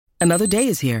Another day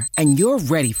is here, and you're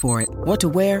ready for it. What to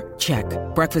wear? Check.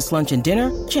 Breakfast, lunch, and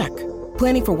dinner? Check.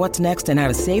 Planning for what's next and how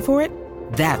to save for it?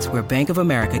 That's where Bank of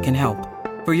America can help.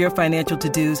 For your financial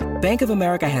to-dos, Bank of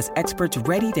America has experts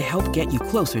ready to help get you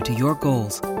closer to your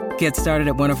goals. Get started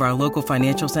at one of our local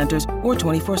financial centers or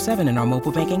 24/7 in our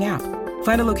mobile banking app.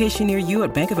 Find a location near you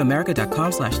at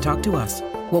bankofamerica.com/talktous.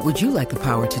 What would you like the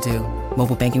power to do?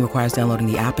 Mobile banking requires downloading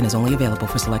the app and is only available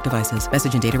for select devices.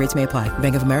 Message and data rates may apply.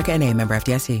 Bank of America N.A., member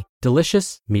FDIC.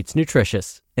 Delicious meets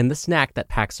nutritious in the snack that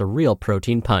packs a real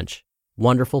protein punch.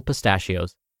 Wonderful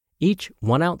Pistachios. Each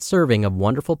 1-ounce serving of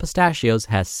Wonderful Pistachios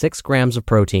has 6 grams of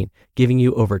protein, giving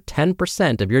you over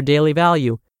 10% of your daily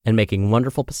value and making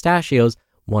Wonderful Pistachios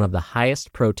one of the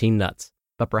highest protein nuts.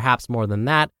 But perhaps more than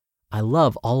that, I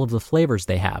love all of the flavors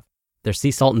they have. Their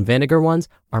sea salt and vinegar ones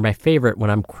are my favorite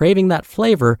when I'm craving that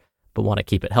flavor but want to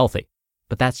keep it healthy.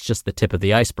 But that's just the tip of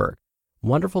the iceberg.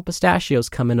 Wonderful Pistachios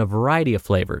come in a variety of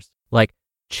flavors, like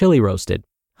chili roasted,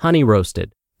 honey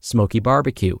roasted, smoky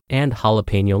barbecue, and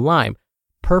jalapeno lime,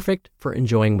 perfect for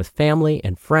enjoying with family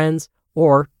and friends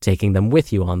or taking them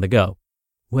with you on the go.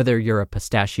 Whether you're a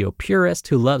pistachio purist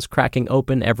who loves cracking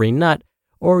open every nut,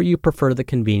 or you prefer the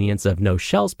convenience of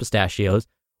no-shells pistachios,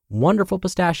 Wonderful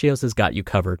Pistachios has got you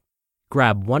covered.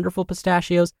 Grab Wonderful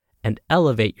Pistachios and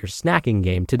elevate your snacking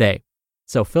game today.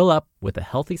 So fill up with a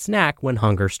healthy snack when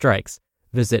hunger strikes.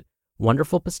 Visit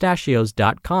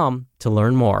wonderfulpistachios.com to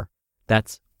learn more.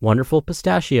 That's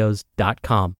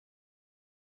wonderfulpistachios.com.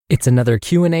 It's another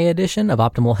Q&A edition of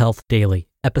Optimal Health Daily,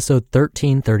 episode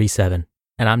 1337,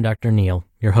 and I'm Dr. Neal,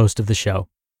 your host of the show.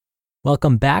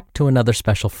 Welcome back to another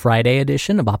special Friday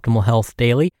edition of Optimal Health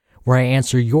Daily, where I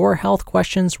answer your health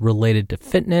questions related to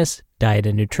fitness, diet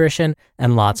and nutrition,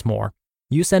 and lots more.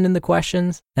 You send in the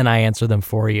questions, and I answer them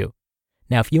for you.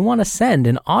 Now, if you want to send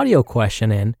an audio question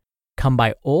in, come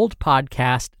by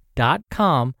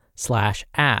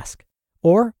oldpodcast.com/ask,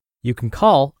 or you can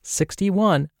call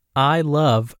 61 I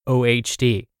love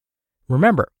OHD.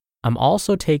 Remember, I'm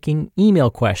also taking email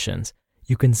questions.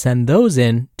 You can send those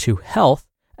in to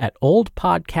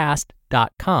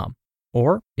health@oldpodcast.com.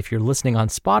 Or if you're listening on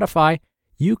Spotify,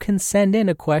 you can send in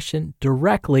a question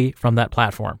directly from that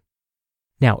platform.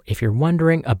 Now, if you're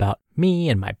wondering about me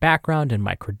and my background and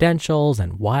my credentials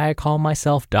and why I call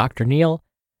myself Dr. Neal,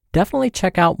 definitely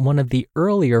check out one of the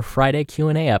earlier Friday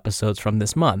Q&A episodes from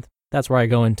this month. That's where I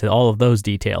go into all of those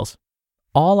details.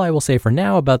 All I will say for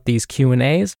now about these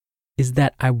Q&As is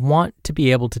that I want to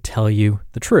be able to tell you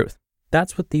the truth.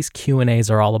 That's what these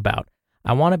Q&As are all about.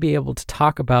 I want to be able to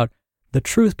talk about the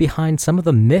truth behind some of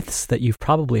the myths that you've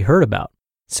probably heard about.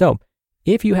 So,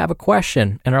 if you have a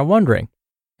question and are wondering,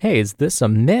 hey, is this a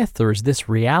myth or is this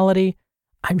reality?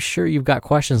 I'm sure you've got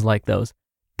questions like those.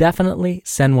 Definitely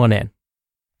send one in.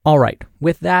 All right,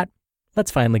 with that,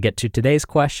 let's finally get to today's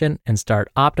question and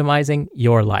start optimizing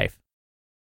your life.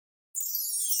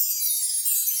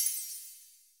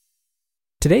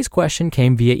 Today's question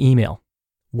came via email.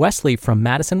 Wesley from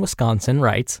Madison, Wisconsin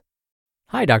writes,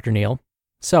 "Hi, Dr. Neal.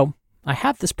 So, I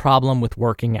have this problem with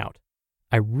working out.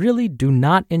 I really do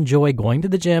not enjoy going to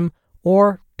the gym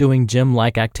or doing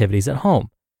gym-like activities at home.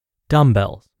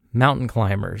 Dumbbells, mountain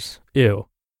climbers, ew.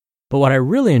 But what I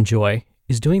really enjoy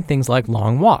is doing things like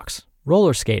long walks,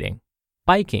 roller skating,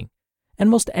 biking,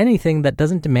 and most anything that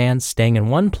doesn't demand staying in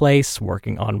one place,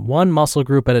 working on one muscle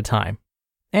group at a time.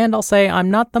 And I'll say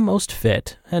I'm not the most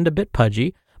fit and a bit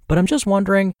pudgy, but I'm just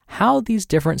wondering how these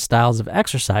different styles of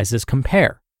exercises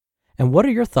compare. And what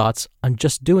are your thoughts on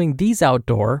just doing these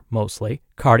outdoor, mostly,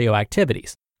 cardio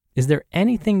activities? Is there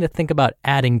anything to think about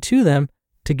adding to them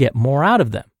to get more out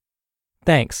of them?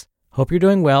 Thanks. Hope you're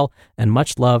doing well, and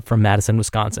much love from Madison,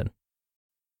 Wisconsin."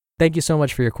 Thank you so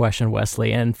much for your question,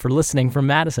 Wesley, and for listening from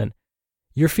Madison.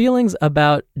 Your feelings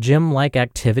about gym-like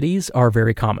activities are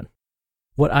very common.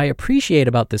 What I appreciate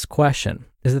about this question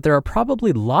is that there are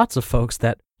probably lots of folks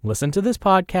that listen to this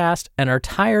podcast and are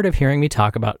tired of hearing me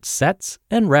talk about sets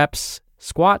and reps,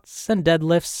 squats and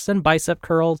deadlifts and bicep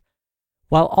curls.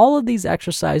 While all of these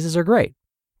exercises are great,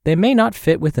 they may not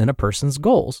fit within a person's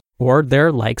goals or their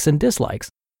likes and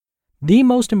dislikes. The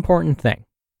most important thing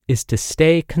is to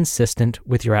stay consistent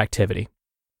with your activity.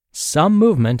 Some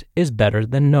movement is better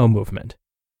than no movement.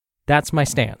 That's my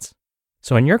stance.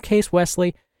 So in your case,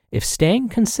 Wesley, if staying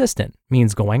consistent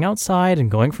means going outside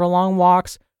and going for long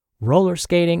walks, roller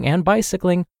skating, and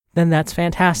bicycling, then that's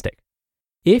fantastic.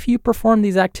 If you perform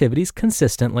these activities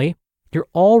consistently, you're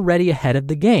already ahead of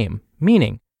the game,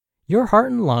 meaning your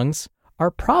heart and lungs are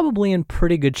probably in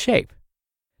pretty good shape.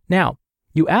 Now,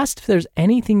 you asked if there's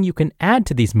anything you can add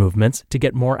to these movements to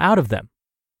get more out of them.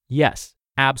 Yes,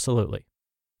 absolutely.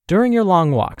 During your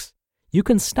long walks, You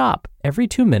can stop every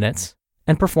 2 minutes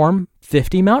and perform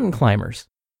 50 mountain climbers.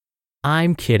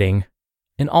 I'm kidding.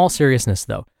 In all seriousness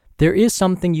though, there is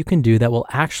something you can do that will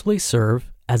actually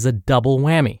serve as a double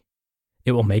whammy.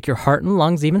 It will make your heart and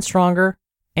lungs even stronger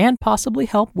and possibly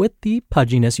help with the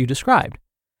pudginess you described.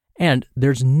 And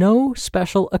there's no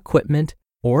special equipment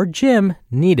or gym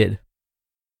needed.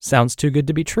 Sounds too good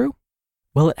to be true?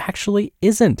 Well, it actually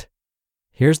isn't.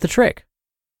 Here's the trick.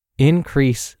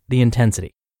 Increase the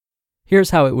intensity.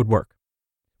 Here's how it would work.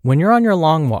 When you're on your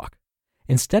long walk,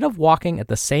 instead of walking at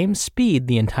the same speed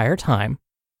the entire time,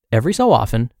 every so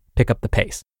often, pick up the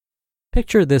pace.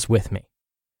 Picture this with me.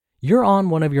 You're on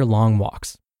one of your long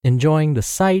walks, enjoying the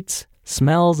sights,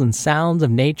 smells, and sounds of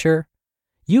nature.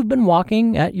 You've been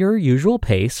walking at your usual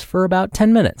pace for about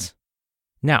 10 minutes.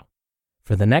 Now,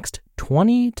 for the next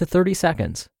 20 to 30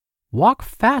 seconds, walk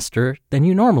faster than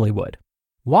you normally would.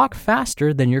 Walk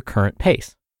faster than your current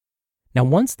pace. Now,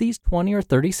 once these 20 or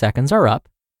 30 seconds are up,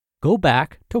 go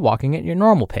back to walking at your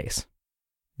normal pace.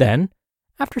 Then,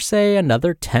 after say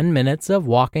another 10 minutes of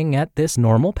walking at this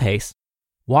normal pace,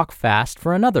 walk fast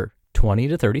for another 20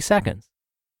 to 30 seconds.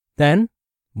 Then,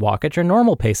 walk at your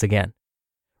normal pace again.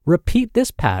 Repeat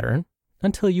this pattern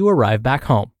until you arrive back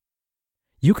home.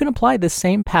 You can apply this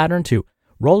same pattern to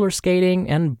roller skating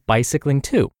and bicycling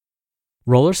too.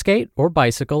 Roller skate or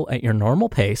bicycle at your normal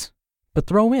pace, but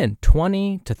throw in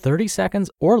 20 to 30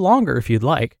 seconds or longer if you'd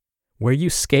like, where you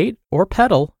skate or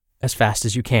pedal as fast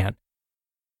as you can.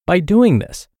 By doing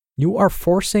this, you are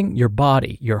forcing your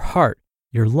body, your heart,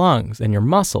 your lungs, and your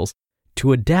muscles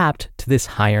to adapt to this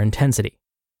higher intensity.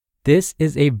 This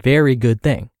is a very good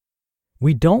thing.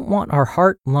 We don't want our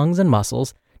heart, lungs, and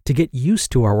muscles to get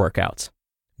used to our workouts.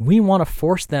 We want to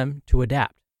force them to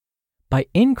adapt. By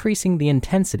increasing the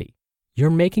intensity,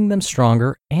 you're making them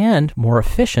stronger and more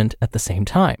efficient at the same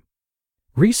time.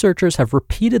 Researchers have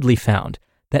repeatedly found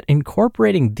that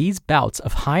incorporating these bouts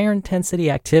of higher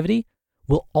intensity activity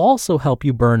will also help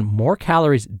you burn more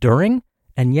calories during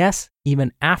and yes,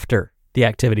 even after the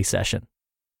activity session.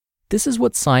 This is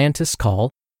what scientists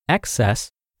call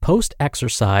excess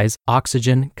post-exercise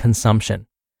oxygen consumption.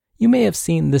 You may have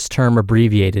seen this term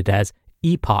abbreviated as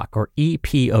EPOC or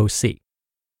EPOC.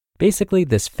 Basically,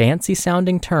 this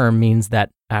fancy-sounding term means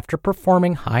that after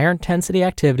performing higher intensity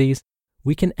activities,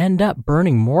 we can end up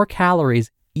burning more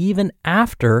calories even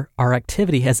after our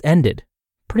activity has ended.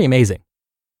 Pretty amazing.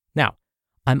 Now,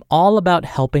 I'm all about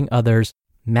helping others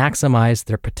maximize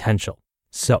their potential.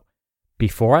 So,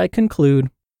 before I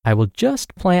conclude, I will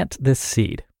just plant this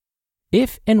seed.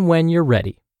 If and when you're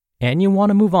ready, and you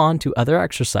want to move on to other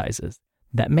exercises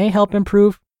that may help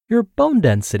improve your bone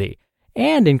density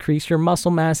and increase your muscle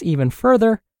mass even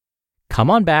further, come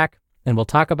on back and we'll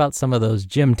talk about some of those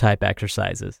gym type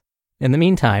exercises. In the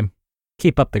meantime,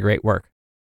 keep up the great work.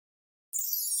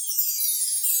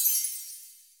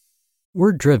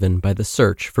 We're driven by the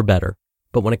search for better,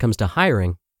 but when it comes to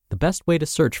hiring, the best way to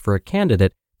search for a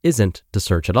candidate isn't to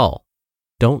search at all.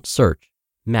 Don't search,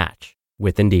 match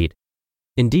with Indeed.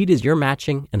 Indeed is your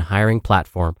matching and hiring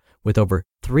platform with over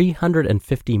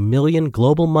 350 million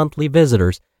global monthly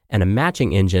visitors and a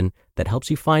matching engine that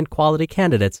helps you find quality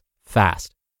candidates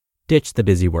fast. Ditch the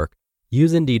busy work.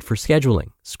 Use Indeed for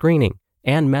scheduling, screening,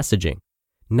 and messaging.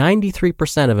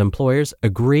 93% of employers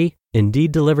agree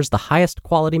Indeed delivers the highest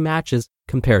quality matches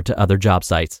compared to other job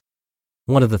sites.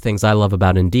 One of the things I love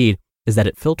about Indeed is that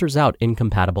it filters out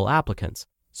incompatible applicants.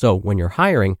 So when you're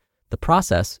hiring, the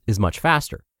process is much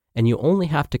faster, and you only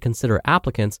have to consider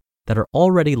applicants that are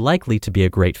already likely to be a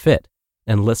great fit.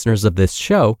 And listeners of this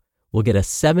show will get a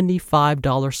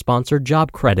 $75 sponsored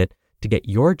job credit to get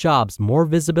your jobs more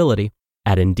visibility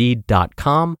at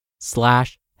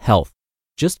Indeed.com/health.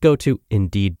 Just go to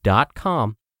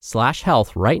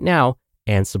Indeed.com/health right now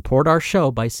and support our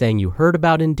show by saying you heard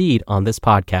about Indeed on this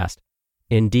podcast.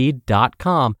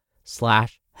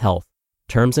 Indeed.com/health.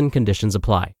 Terms and conditions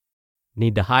apply.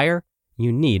 Need to hire?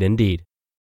 You need Indeed.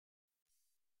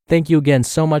 Thank you again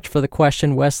so much for the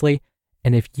question, Wesley.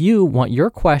 And if you want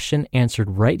your question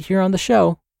answered right here on the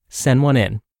show, send one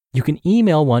in. You can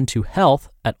email one to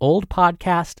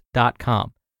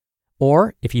health@oldpodcast.com.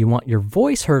 Or if you want your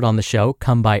voice heard on the show,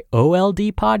 come by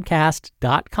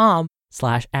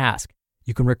oldpodcast.com/ask.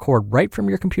 You can record right from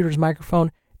your computer's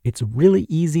microphone. It's really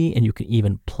easy, and you can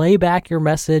even play back your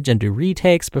message and do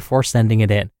retakes before sending it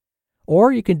in.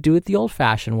 Or you can do it the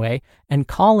old-fashioned way and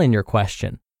call in your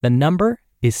question. The number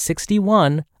is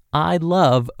 61 I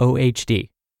love OHD.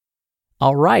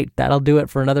 All right, that'll do it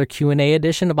for another Q&A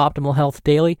edition of Optimal Health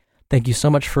Daily. Thank you so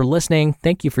much for listening.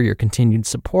 Thank you for your continued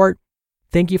support.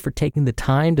 Thank you for taking the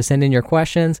time to send in your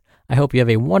questions. I hope you have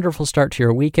a wonderful start to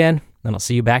your weekend, Then I'll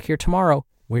see you back here tomorrow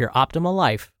where your optimal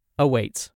life awaits.